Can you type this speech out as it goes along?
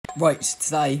Right, so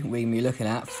today we're going to be looking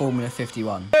at Formula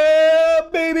 51. Yeah,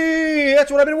 baby! That's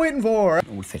what I've been waiting for! Or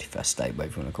the 51st Day,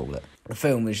 whatever you want to call it. The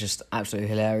film is just absolutely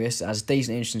hilarious. It has a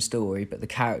decent, interesting story, but the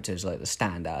characters like the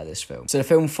standout of this film. So the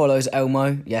film follows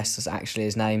Elmo, yes, that's actually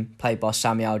his name, played by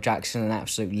Samuel L. Jackson, an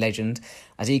absolute legend,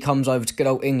 as he comes over to good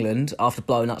old England after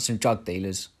blowing up some drug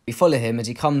dealers. We follow him as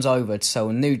he comes over to sell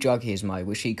a new drug he has made,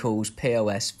 which he calls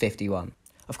POS 51.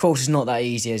 Of course, it's not that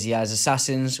easy, as he has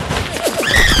assassins,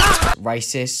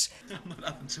 racists, I'm not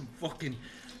having some fucking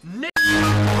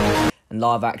and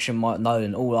live action Mike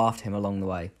Nolan all after him along the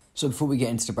way. So before we get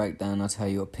into the breakdown, I'll tell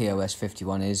you what POS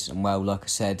 51 is, and well, like I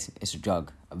said, it's a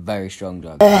drug, a very strong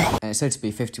drug. And it's said to be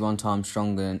 51 times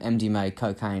stronger than MDMA,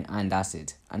 cocaine and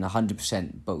acid, and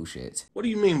 100% bullshit. What do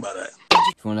you mean by that?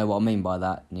 If you want to know what I mean by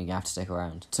that, then you're going to have to stick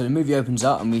around. So the movie opens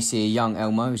up and we see a young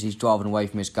Elmo as he's driving away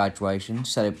from his graduation,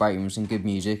 celebrating with some good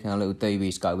music and a little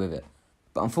doobie to go with it.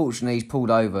 But unfortunately he's pulled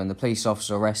over and the police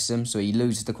officer arrests him, so he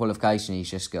loses the qualification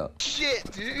he's just got. Shit,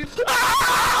 dude!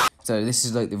 So this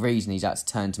is like the reason he's had to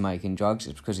turn to making drugs.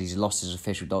 It's because he's lost his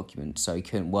official documents, so he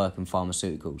couldn't work in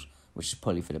pharmaceuticals, which is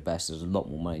probably for the best. There's a lot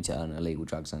more money to earn in illegal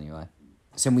drugs anyway.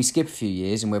 So then we skip a few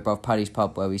years and we're above Paddy's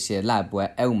pub where we see a lab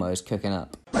where Elmo is cooking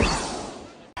up.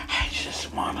 I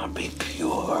just wanna be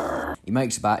pure. He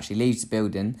makes a batch, he leaves the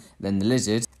building, then the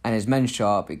lizard and his men show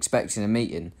up expecting a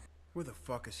meeting. Where the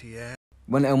fuck is he at?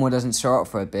 When Elmo doesn't show up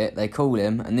for a bit, they call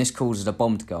him and this causes a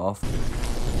bomb to go off.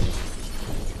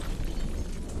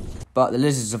 But the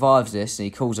lizard survives this and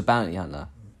he calls a bounty hunter.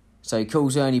 So he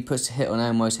calls her and he puts a hit on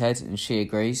Elmo's head and she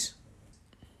agrees.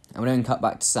 And we then cut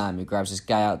back to Sam, who grabs his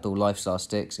gay outdoor lifestyle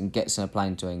sticks and gets on a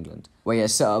plane to England, where he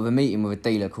has set up a meeting with a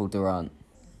dealer called Durant.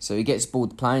 So he gets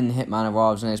aboard the plane and the hitman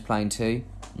arrives on his plane too.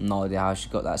 No idea how she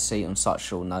got that seat on such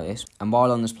short notice. And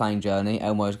while on this plane journey,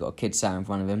 Elmo's got a kid Sam in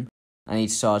front of him, and he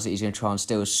decides that he's going to try and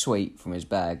steal a sweet from his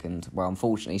bag, and well,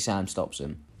 unfortunately Sam stops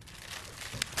him.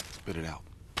 Spit it out.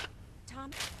 Tom?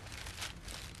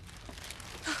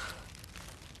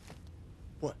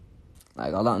 What? Like,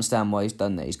 I don't understand why he's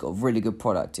done that. He's got a really good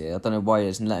product here. I don't know why he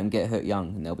doesn't let him get hooked young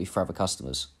and they'll be forever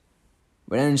customers.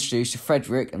 We're then introduced to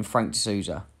Frederick and Frank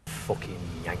D'Souza. Fucking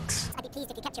Yanks. I'd be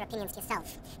pleased if you kept your opinions to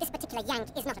yourself. This particular Yank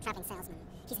is not a traveling salesman.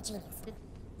 He's a genius.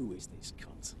 Who is this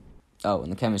cunt? Oh,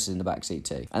 and the chemist is in the backseat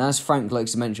too. And as Frank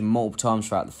likes to mention multiple times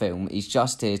throughout the film, he's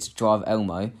just here to drive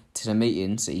Elmo to the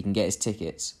meeting so he can get his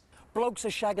tickets. Blokes are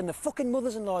shagging the fucking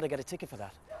mothers-in-law to get a ticket for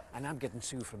that. And I'm getting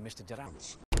sued from Mr.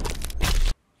 Durant.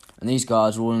 And these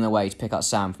guys are all on their way to pick up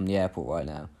Sam from the airport right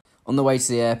now. On the way to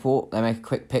the airport, they make a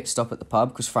quick pit stop at the pub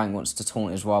because Frank wants to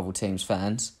taunt his rival team's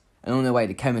fans. And on their way,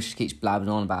 the chemist just keeps blabbing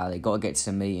on about it. They got to get to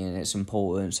the meeting and it's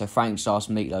important, so Frank just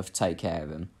asks Meatloaf to take care of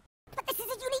him. But this is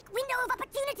a unique window of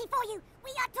opportunity for you.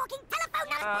 We are talking telephone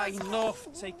now. Enough.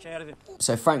 Take care of it.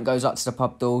 So Frank goes up to the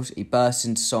pub doors, he bursts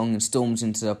into song and storms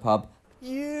into the pub,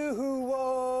 You who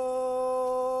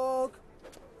walk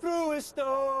through a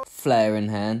storm. flare in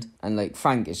hand, and like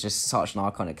Frank is just such an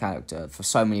iconic character for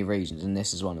so many reasons, and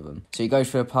this is one of them. So he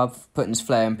goes through a pub, putting his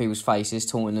flare in people's faces,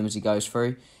 taunting them as he goes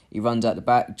through. He runs out the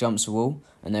back, jumps the wall,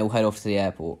 and they all head off to the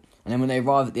airport. And then when they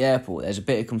arrive at the airport, there's a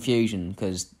bit of confusion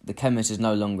because the chemist is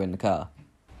no longer in the car.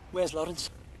 Where's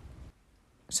Lawrence?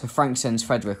 So Frank sends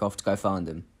Frederick off to go find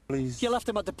him. Please. You left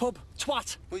him at the pub.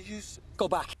 Twat. But you... Go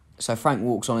back. So Frank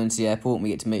walks on into the airport and we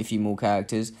get to meet a few more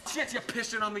characters. Shit, you're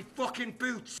pissing on me fucking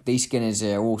boots! These Skinners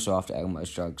are also after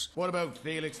Elmo's drugs. What about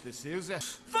Felix D'Souza?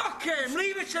 Fuck him!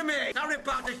 Leave it to me! I'll rip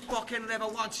out this fucking liver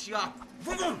one shot.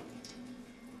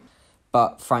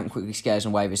 But Frank quickly scares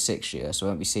them away with his six-shooter, so we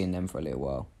won't be seeing them for a little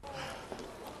while.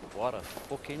 What a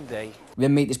fucking day. We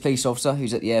then meet this police officer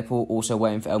who's at the airport, also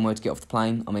waiting for Elmo to get off the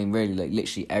plane. I mean, really, like,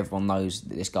 literally everyone knows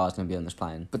that this guy's going to be on this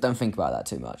plane. But don't think about that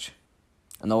too much.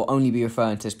 And I'll only be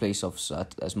referring to this police officer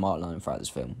as Mark Lone throughout this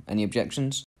film. Any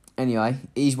objections? Anyway,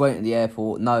 he's waiting at the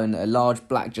airport, knowing that a large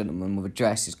black gentleman with a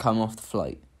dress is coming off the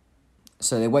flight.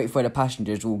 So they wait for the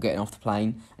passengers all getting off the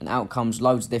plane, and out comes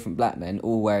loads of different black men,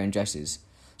 all wearing dresses.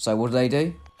 So what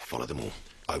do? Follow them all.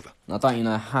 Over. I don't even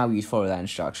know how you'd follow that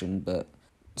instruction, but...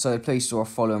 So the police are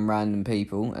following random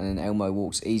people, and then Elmo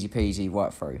walks easy peasy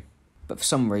right through. But for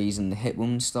some reason, the hit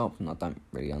wouldn't stop, and I don't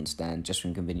really understand, just for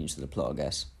inconvenience to the plot, I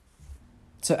guess.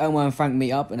 So Elmo and Frank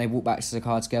meet up, and they walk back to the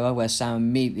car together, where Sam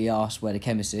immediately asks where the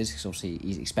chemist is, because obviously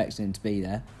he's expecting him to be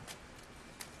there.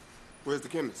 Where's the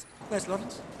chemist? Where's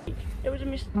Lawrence? It was a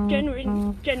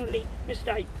generally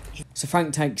mistake. So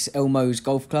Frank takes Elmo's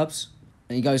golf clubs,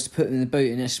 and he goes to put them in the boot,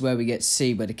 and this is where we get to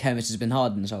see where the chemist has been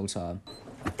hiding this whole time.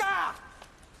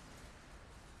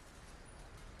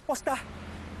 What's that?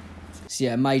 So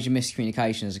yeah, major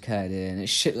miscommunication has occurred here, and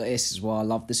it's shit like this is why I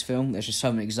love this film. There's just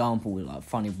so many examples of like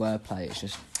funny wordplay. It's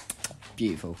just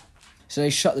beautiful. So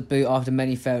they shut the boot after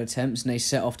many failed attempts and they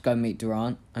set off to go meet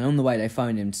Durant. And on the way they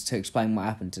phone him to explain what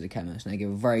happened to the chemist, and they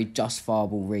give a very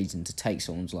justifiable reason to take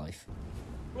someone's life.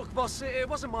 Look, boss, it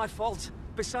wasn't my fault.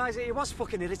 Besides, it was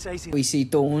fucking irritating. We see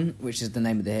Dawn, which is the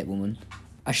name of the hit woman,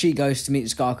 as she goes to meet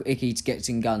this guy called Icky to get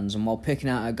some guns, and while picking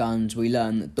out her guns, we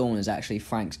learn that Dawn is actually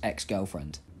Frank's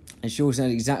ex-girlfriend. And she also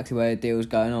knows exactly where the deal is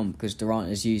going on because Durant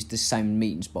has used this same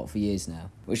meeting spot for years now,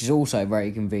 which is also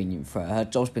very convenient for her. Her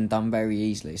job's been done very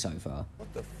easily so far.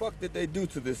 What the fuck did they do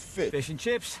to this fish? Fish and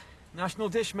chips. National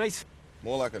dish, mate.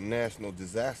 More like a national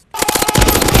disaster.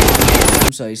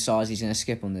 Also, he decides he's going to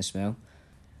skip on this meal.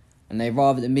 And they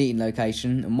arrive at the meeting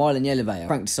location, and while in the elevator,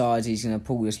 Frank decides he's going to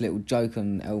pull this little joke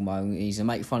on Elmo, and he's going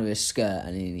to make fun of his skirt,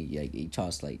 and he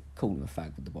tries to call him a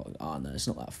fag with the bottle. Oh no, it's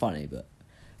not that funny, but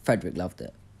Frederick loved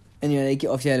it. Anyway, they get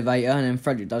off the elevator, and then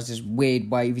Frederick does this weird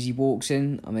wave as he walks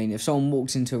in. I mean, if someone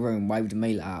walks into a room and waved at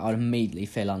me like that, I'd immediately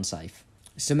feel unsafe.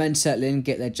 So men settle in,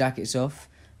 get their jackets off,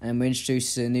 and we're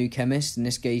introduced to a new chemist, and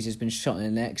this geezer's been shot in the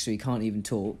neck, so he can't even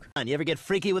talk. You ever get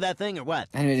freaky with that thing, or what?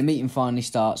 Anyway, the meeting finally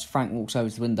starts. Frank walks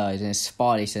over to the windows, and his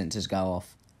spidey sensors go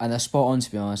off. And they're spot on,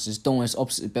 to be honest, as Dawn is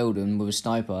opposite the building with a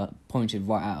sniper pointed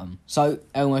right at him. So,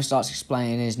 Elmo starts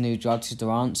explaining his new drug to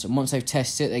Durant, and once they've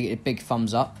tested it, they get a big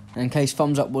thumbs up. And in case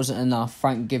thumbs up wasn't enough,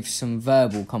 Frank gives some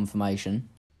verbal confirmation.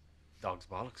 Dog's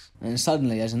bollocks. And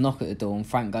suddenly, there's a knock at the door, and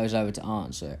Frank goes over to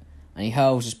answer it. And he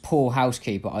hurls his poor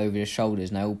housekeeper over his shoulders,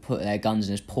 and they all put their guns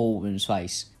in his poor woman's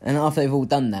face. And after they've all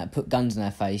done that, put guns in their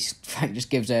face, Frank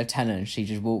just gives her a tenner, and she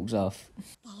just walks off.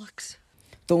 Bollocks.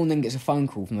 Dawn then gets a phone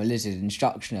call from a lizard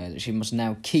instructing her that she must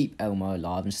now keep Elmo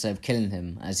alive instead of killing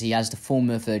him, as he has the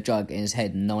formula for the drug in his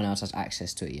head and no one else has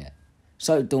access to it yet.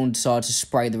 So Dawn decides to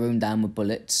spray the room down with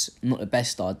bullets. Not the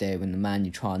best idea when the man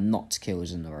you try not to kill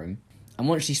is in the room. And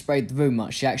once she sprayed the room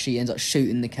up, she actually ends up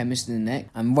shooting the chemist in the neck,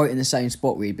 and right in the same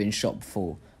spot where he'd been shot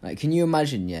before. Like, can you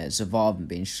imagine, surviving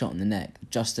being shot in the neck,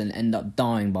 just then end up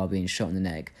dying by being shot in the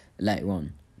neck later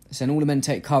on? So then all the men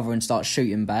take cover and start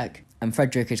shooting back, and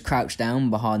Frederick is crouched down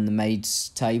behind the maid's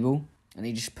table, and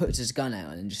he just puts his gun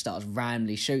out and just starts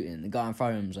randomly shooting. The guy in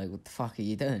front of him is like, what the fuck are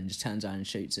you doing? Just turns around and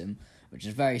shoots him, which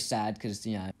is very sad because,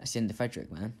 that's the end of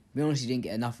Frederick, man. To be honest, you didn't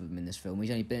get enough of him in this film. He's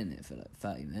only been in it for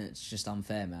 30 minutes. It's just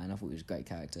unfair, man. I thought he was a great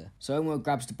character. So Elmo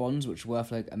grabs the bonds, which are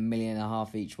worth like $1.5 million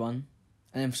each one.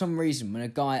 And then for some reason, when a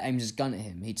guy aims his gun at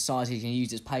him, he decides he's going to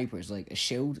use this paper as like a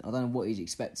shield. I don't know what he's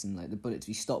expecting, like the bullet to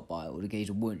be stopped by it, or the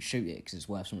geezer wouldn't shoot it because it's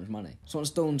worth so much money. So once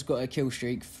Dawn's got a kill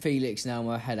streak, Felix and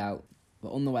Elmo head out.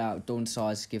 But on the way out, Dawn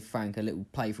decides to give Frank a little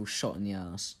playful shot in the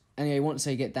arse. Anyway, once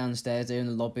they get downstairs, they're in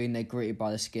the lobby and they're greeted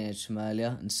by the skinheads from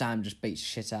earlier, and Sam just beats the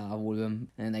shit out of all of them,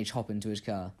 and then they hop into his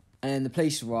car. And then the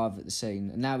police arrive at the scene,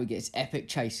 and now we get this epic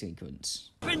chase sequence.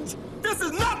 This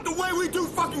is not the way we do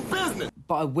fucking business!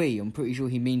 By we, I'm pretty sure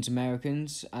he means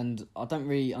Americans, and I don't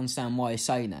really understand why he's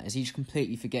saying that. Is he just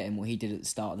completely forgetting what he did at the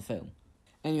start of the film?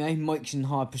 Anyway, Mike's in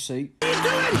high pursuit.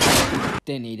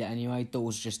 Didn't need it anyway,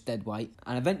 door's just dead weight.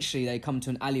 And eventually they come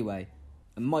to an alleyway,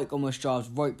 and Mike almost drives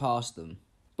right past them.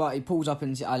 But he pulls up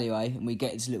into the alleyway, and we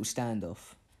get this little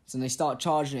standoff. So they start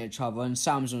charging at each other, and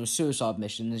Sam's on a suicide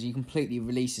mission as he completely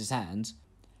releases his hands.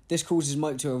 This causes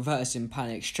Mike to reverse in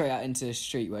panic straight out into the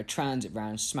street where a transit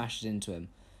van smashes into him.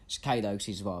 It's okay though, because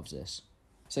he survives this.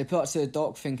 So they pull up to the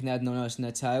dock thinking they had no one else in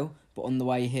their tail, but on the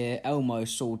way here, Elmo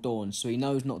saw Dawn, so he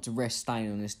knows not to risk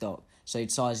staying on this dock. So he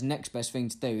decides the next best thing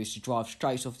to do is to drive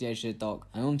straight off the edge of the dock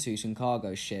and onto some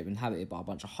cargo ship inhabited by a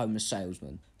bunch of homeless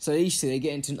salesmen. So these two, they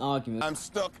get into an argument. I'm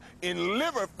stuck in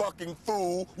liver fucking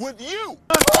fool with you!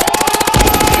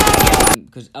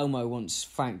 Because Elmo wants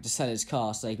Frank to sell his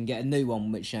car so they can get a new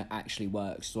one which actually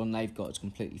works. The one they've got is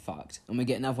completely fucked. And we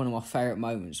get another one of my favourite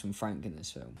moments from Frank in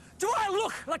this film. Do I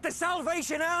look like the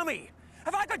Salvation Army?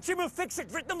 Have I got Jim will fix it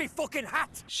written on me fucking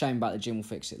hat? Shame about the Jim will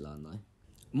fix it line though.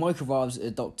 Mike arrives at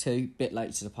the dock too, bit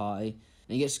late to the party,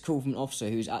 and he gets a call from an officer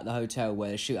who's at the hotel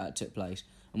where the shootout took place,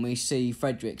 and we see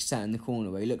Frederick sat in the corner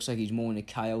where he looks like he's more in a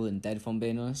KO than dead, if I'm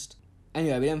being honest.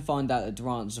 Anyway, we then find out that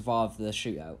Durant survived the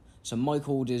shootout, so Mike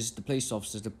orders the police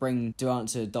officers to bring Durant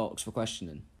to the docks for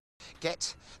questioning.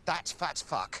 Get that fat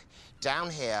fuck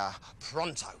down here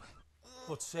pronto.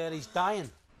 But sir, he's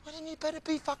dying. Well, then you better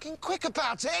be fucking quick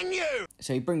about it, ain't you?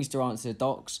 So he brings Durant to the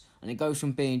docks, and it goes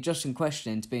from being just some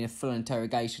questioning to being a full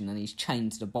interrogation, and he's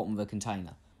chained to the bottom of a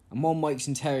container. And while Mike's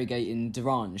interrogating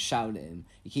Durant and shouting at him,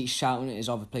 he keeps shouting at his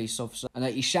other police officer, and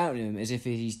he's shouting at him as if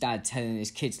he's his dad telling his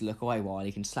kids to look away while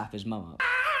he can slap his mum up.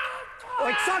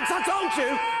 Like, sons, I told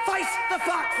you, face the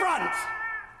fuck front!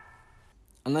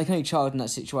 And like any child in that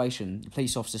situation, the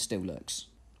police officer still looks.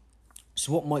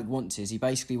 So what Mike wants is, he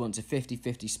basically wants a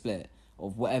 50-50 split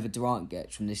of whatever Durant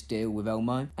gets from this deal with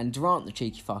Elmo. And Durant, the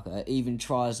cheeky fucker, even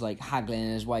tries like haggling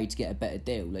his way to get a better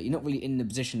deal. Like, you're not really in the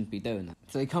position to be doing that.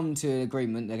 So they come to an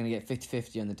agreement, they're going to get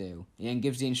 50-50 on the deal. He then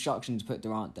gives the instruction to put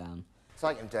Durant down.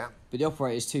 Take him down. But the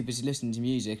operator's too busy listening to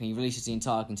music and he releases the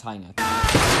entire container.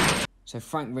 So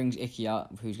Frank rings Icky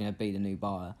up, who's going to be the new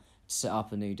buyer, to set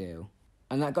up a new deal.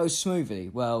 And that goes smoothly.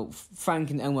 Well,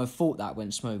 Frank and Elmo thought that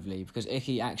went smoothly because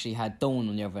Icky actually had Dawn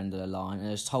on the other end of the line and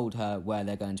has told her where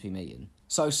they're going to be meeting.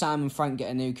 So Sam and Frank get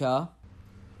a new car.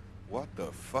 What the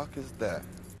fuck is that?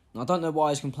 I don't know why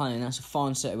he's complaining, that's a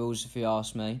fine set of rules if you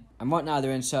ask me. And right now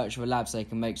they're in search of a lab so they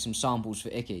can make some samples for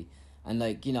Icky. And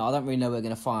like, you know, I don't really know where we're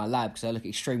going to find a lab because they look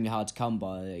extremely hard to come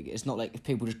by. Like, it's not like if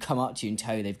people just come up to you and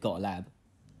tell you they've got a lab.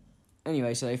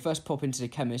 Anyway, so they first pop into the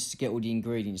chemist to get all the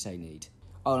ingredients they need.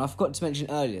 Oh, and I forgot to mention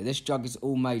earlier, this drug is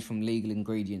all made from legal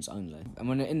ingredients only. And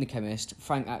when they're in the chemist,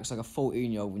 Frank acts like a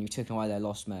 14-year-old when you've taken away their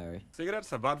lost Mary.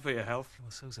 Cigarettes are bad for your health. Well,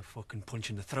 so's a fucking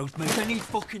punch in the throat, mate. I need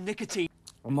fucking nicotine.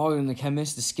 And while in the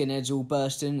chemist, the skinheads all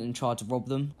burst in and try to rob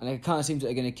them. And it kind of seems like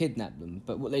they're going to kidnap them.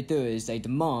 But what they do is they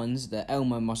demand that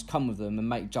Elmo must come with them and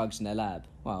make drugs in their lab.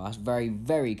 Wow, that's very,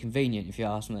 very convenient if you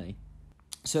ask me.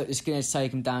 So the skinheads take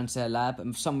them down to their lab.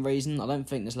 And for some reason, I don't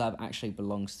think this lab actually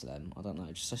belongs to them. I don't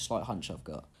know, just a slight hunch I've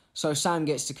got. So Sam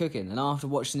gets to cooking, and after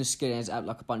watching the skinheads act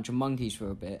like a bunch of monkeys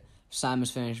for a bit, Sam has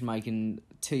finished making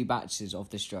 2 batches of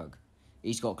this drug.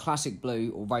 He's got Classic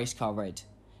Blue or Race Car Red.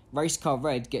 Race Car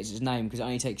Red gets its name because it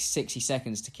only takes 60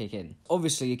 seconds to kick in.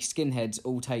 Obviously, skinheads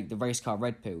all take the Race Car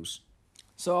Red pills.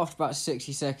 So after about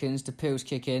 60 seconds, the pills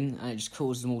kick in, and it just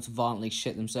causes them all to violently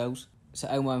shit themselves. So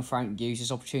Elmo and Frank use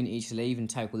this opportunity to leave and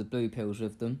take all the blue pills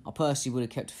with them. I personally would have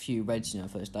kept a few reds,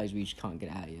 for those days where you just can't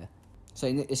get out of here. So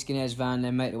they nick the skinheads van and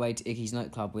then make their way to Icky's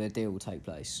nightclub where a deal will take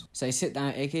place. So they sit down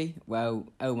at Icky. Well,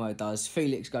 Elmo does.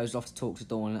 Felix goes off to talk to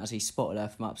Dawn as he spotted her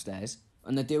from upstairs.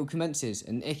 And the deal commences,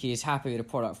 and Icky is happy with the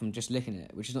product from just licking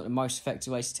it, which is not the most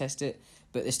effective way to test it,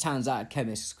 but this town's out of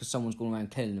chemists because someone's gone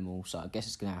around killing them all, so I guess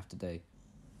it's going to have to do.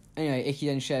 Anyway, Icky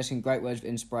then shares some great words of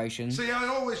inspiration. See, I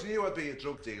always knew I'd be a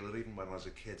drug dealer even when I was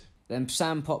a kid. Then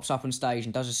Sam pops up on stage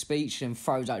and does a speech and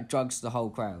throws out drugs to the whole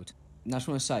crowd. And I just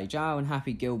want to say, Joe and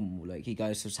Happy Gilmore, like, he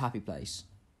goes to his happy place.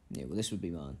 Yeah, well, this would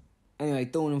be mine. Anyway,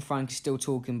 Dawn and Frank are still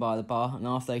talking by the bar, and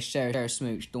after they share a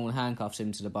smooch, Dawn handcuffs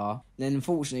him to the bar. Then,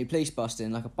 unfortunately, police bust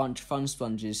in like a bunch of fun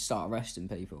sponges start arresting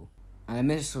people. And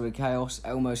amidst all the chaos,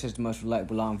 Elmo says the most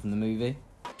relatable line from the movie.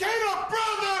 Can't a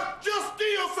brother just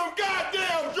steal some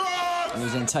goddamn drugs? And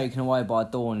he's then taken away by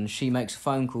Dawn, and she makes a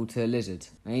phone call to the lizard.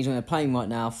 And he's on a plane right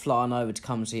now, flying over to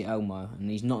come see Elmo, and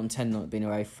he's not intending on it being a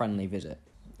very friendly visit.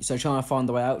 So trying to find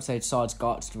the way out, they decide to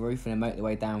go up to the roof and then make their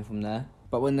way down from there.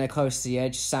 But when they're close to the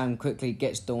edge, Sam quickly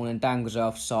gets Dawn and dangles her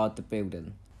off the side of the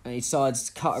building. And he decides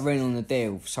to cut her in on the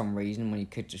deal for some reason when he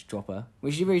could just drop her.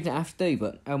 Which he really didn't have to do,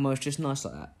 but Elmo's just nice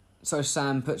like that. So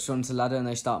Sam puts her onto the ladder and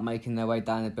they start making their way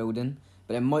down the building.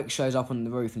 But then Mike shows up on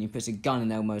the roof and he puts a gun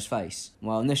in Elmo's face.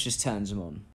 Well, and this just turns him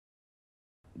on.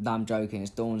 I'm joking,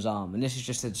 it's Dawn's arm, and this is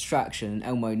just a distraction and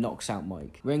Elmo knocks out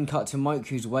Mike. Ring cut to Mike,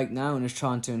 who's awake now and is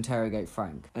trying to interrogate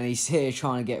Frank. And he's here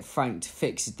trying to get Frank to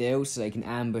fix the deal so they can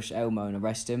ambush Elmo and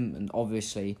arrest him, and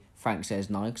obviously Frank says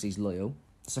no because he's loyal.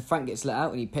 So Frank gets let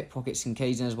out and he pickpockets some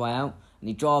keys on his way out, and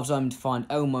he drives home to find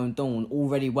Elmo and Dawn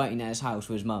already waiting at his house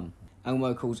with his mum.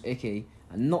 Elmo calls Icky,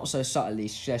 and not so subtly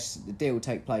suggests that the deal will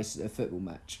take place at a football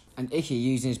match. And Icky,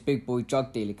 using his big boy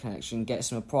drug dealer connection,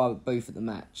 gets him a private booth at the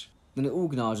match. Then the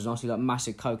organisers ask like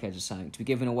massive cokeheads or something to be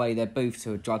giving away their booth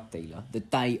to a drug dealer the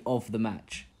day of the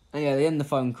match. And yeah, they end the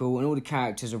phone call and all the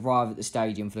characters arrive at the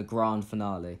stadium for the grand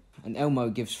finale. And Elmo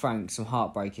gives Frank some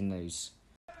heartbreaking news.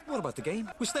 What about the game?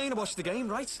 We're staying to watch the game,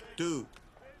 right? Dude,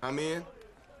 I'm in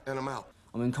and I'm out.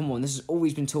 I mean, come on, this is all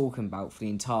he's been talking about for the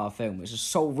entire film. It's the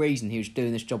sole reason he was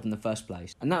doing this job in the first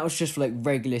place. And that was just for like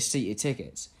regular seated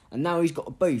tickets. And now he's got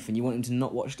a booth and you want him to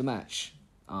not watch the match.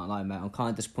 I don't know, mate, I'm kind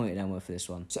of disappointed in Elmo for this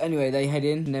one. So anyway, they head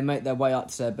in and they make their way up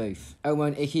to their booth. Elmo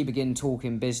and Icky begin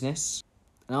talking business.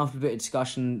 And after a bit of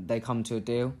discussion, they come to a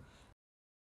deal.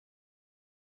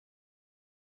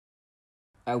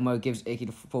 Elmo gives Icky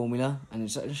the formula, and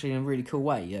it's actually in a really cool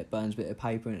way. Yeah, it burns a bit of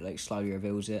paper and it like slowly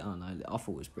reveals it. I don't know, I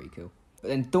thought it was pretty cool.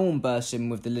 But then Dawn bursts in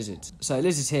with the lizard. So the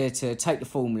lizard's here to take the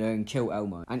formula and kill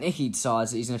Elmo. And Icky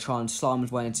decides that he's going to try and slime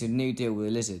his way into a new deal with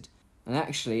the lizard. And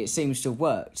actually, it seems to have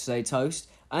worked. So they toast,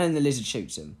 and then the lizard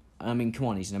shoots him. And I mean, come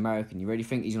on, he's an American. You really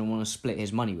think he's going to want to split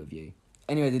his money with you?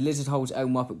 Anyway, the lizard holds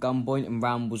Elmo up at gunpoint and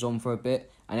rambles on for a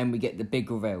bit. And then we get the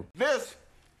big reveal. This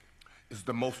is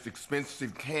the most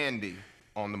expensive candy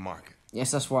on the market.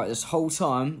 Yes, that's right. This whole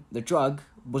time, the drug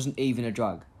wasn't even a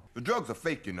drug. The drugs are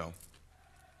fake, you know.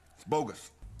 It's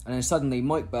bogus. And then suddenly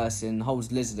Mike bursts in and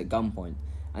holds Lizard at gunpoint,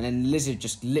 and then Lizard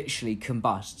just literally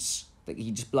combusts. Like,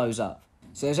 he just blows up.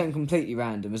 So it's then completely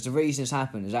random, as the reason this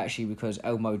happened is actually because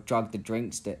Elmo drugged the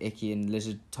drinks that Icky and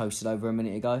Lizard toasted over a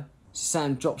minute ago. So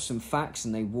Sam drops some facts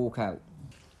and they walk out.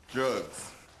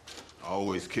 Drugs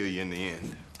always kill you in the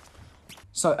end.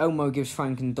 So Elmo gives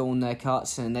Frank and Dawn their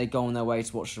cuts, and they go on their way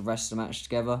to watch the rest of the match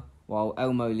together, while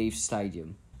Elmo leaves the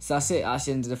stadium. So that's it, that's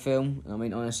the end of the film. I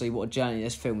mean, honestly, what a journey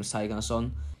this film has taken us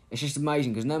on. It's just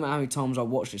amazing, because no matter how many times I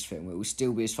watch this film, it will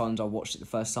still be as fun as I watched it the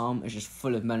first time. It's just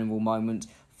full of memorable moments,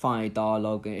 funny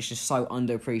dialogue, and it's just so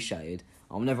underappreciated.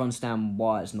 I'll never understand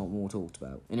why it's not more talked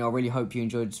about. I really hope you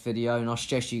enjoyed this video, and I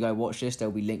suggest you go watch this.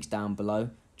 There'll be links down below.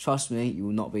 Trust me, you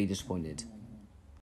will not be disappointed.